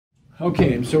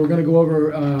Okay, and so we're going to go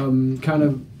over kind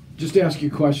of just ask you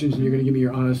questions, and you're going to give me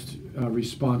your honest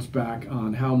response back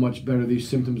on how much better these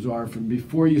symptoms are from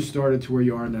before you started to where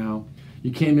you are now.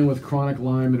 You came in with chronic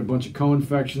Lyme and a bunch of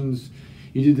co-infections.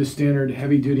 You did the standard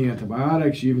heavy-duty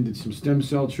antibiotics. You even did some stem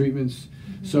cell treatments.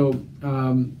 Mm-hmm. So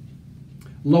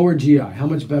lower GI, how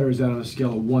much better is that on a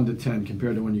scale of 1 to 10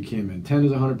 compared to when you came in? 10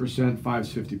 is 100%, 5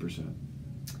 is 50%.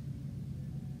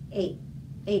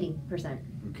 80%.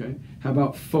 Okay. How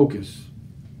about focus?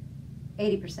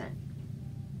 80%.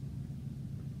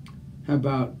 How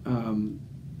about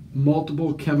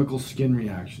multiple chemical skin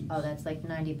reactions? Oh, that's like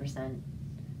 90%.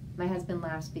 My husband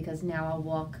laughs because now I'll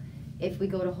walk, if we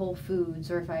go to Whole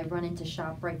Foods or if I run into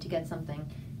ShopRite to get something,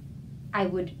 I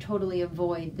would totally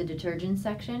avoid the detergent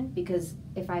section because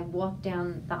if I walk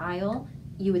down the aisle,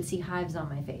 you would see hives on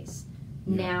my face.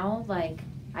 Yeah. Now, like,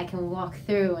 I can walk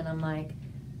through and I'm like,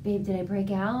 babe, did I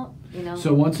break out? You know.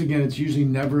 So once again, it's usually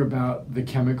never about the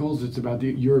chemicals. It's about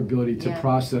your ability to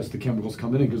process the chemicals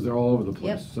coming in because they're all over the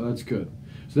place. Yep. So that's good.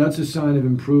 So that's a sign of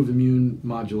improved immune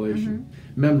modulation.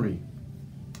 Mm-hmm. Memory.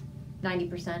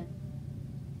 90%.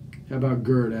 How about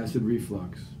GERD, acid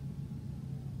reflux?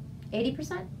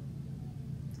 80%.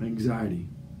 Anxiety.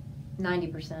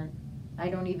 90%. I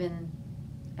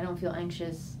don't feel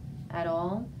anxious at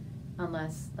all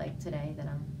unless like today that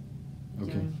I'm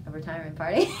doing a retirement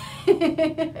party.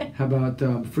 How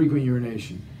about frequent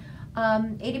urination?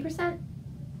 80%.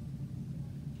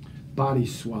 Body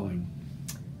swelling.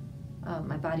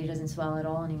 My body doesn't swell at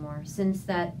all anymore. Since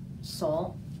that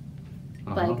salt,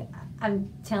 like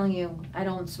I'm telling you, I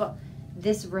don't swell.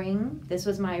 This ring, this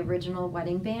was my original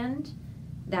wedding band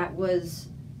that was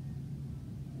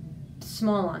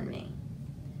small on me.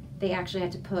 They actually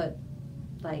had to put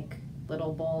like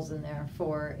little balls in there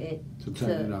for it to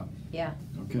tighten it up. Yeah.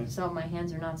 Okay. So my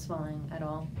hands are not swelling at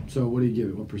all. So what do you give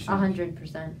it? What percent?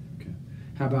 100%. Okay.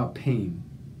 How about pain?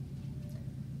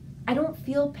 I don't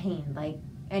feel pain like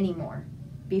anymore.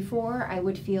 Before I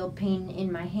would feel pain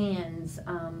in my hands.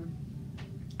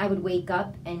 I would wake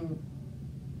up and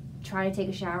try to take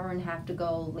a shower and have to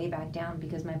go lay back down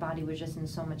because my body was just in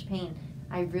so much pain.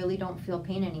 I really don't feel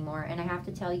pain anymore. And I have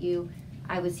to tell you,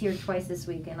 I was here twice this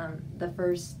week, and on the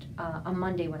first, on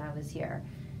Monday when I was here,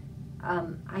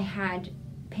 I had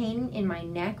pain in my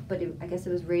neck, but I guess it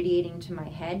was radiating to my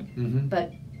head. Mm-hmm.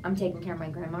 But I'm taking care of my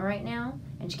grandma right now,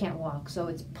 and she can't walk, so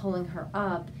it's pulling her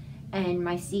up. And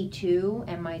my C2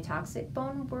 and my toxic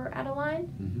bone were out of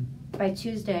line. Mm-hmm. By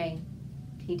Tuesday,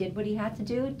 he did what he had to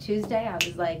do. Tuesday, I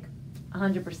was like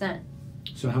 100%.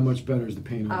 So how much better is the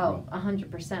pain overall? Oh,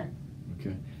 100%.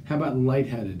 Okay. How about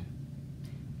lightheaded?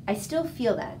 I still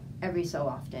feel that every so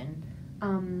often.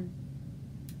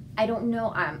 I don't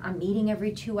know. I'm eating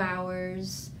every 2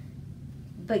 hours,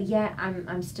 but yet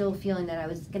I'm still feeling that. I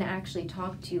was gonna actually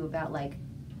talk to you about, like,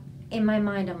 in my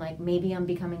mind, I'm like, maybe I'm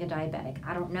becoming a diabetic.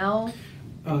 I don't know.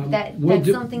 That's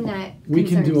something that we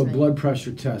can do a me. blood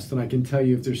pressure test, and I can tell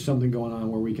you if there's something going on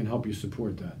where we can help you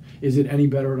support that. Is it any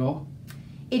better at all?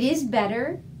 It is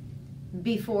better.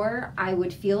 Before, I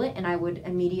would feel it and I would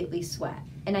immediately sweat.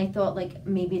 And I thought, like,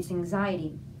 maybe it's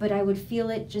anxiety, but I would feel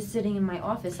it just sitting in my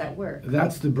office at work.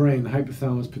 That's the brain, the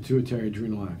hypothalamus pituitary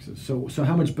adrenal axis. So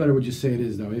how much better would you say it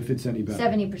is, though, if it's any better?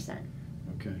 70%.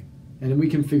 Okay. And then we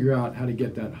can figure out how to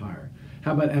get that higher.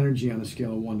 How about energy on a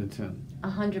scale of 1 to 10?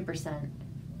 100%.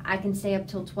 I can stay up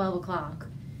till 12 o'clock.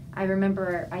 I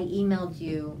remember I emailed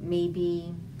you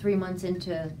maybe 3 months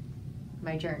into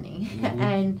my journey, mm-hmm.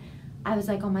 and I was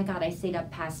like, oh my God, I stayed up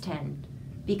past 10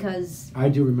 because I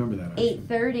do remember that.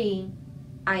 8:30,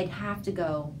 I'd have to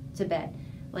go to bed.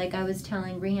 Like I was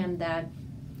telling Riham that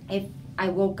if I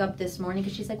woke up this morning,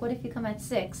 because she's like, what if you come at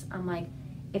 6? I'm like,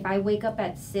 if I wake up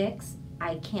at 6,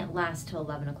 I can't last till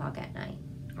 11 o'clock at night.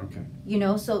 Okay. You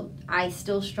know, so I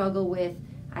still struggle with,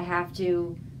 I have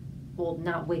to, well,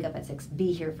 not wake up at 6,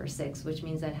 be here for 6, which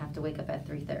means I'd have to wake up at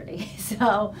 3:30.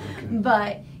 So, okay.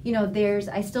 But, you know,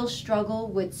 I still struggle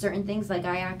with certain things. Like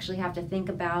I actually have to think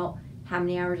about how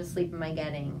many hours of sleep am I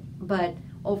getting. But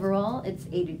overall, it's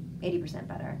 80%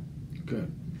 better.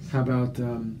 Good. How about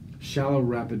shallow,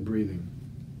 rapid breathing?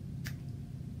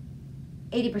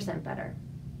 80% better.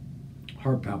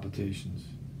 Heart palpitations?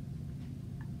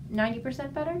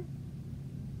 90% better.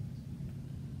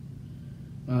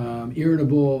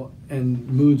 Irritable and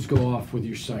moods go off with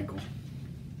your cycle?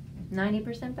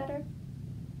 90% better.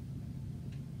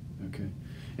 Okay.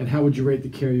 And how would you rate the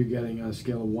care you're getting on a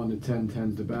scale of 1 to 10?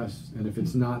 10's the best. And if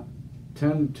it's not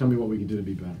 10, tell me what we can do to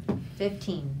be better.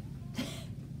 15.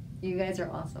 You guys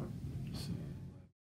are awesome.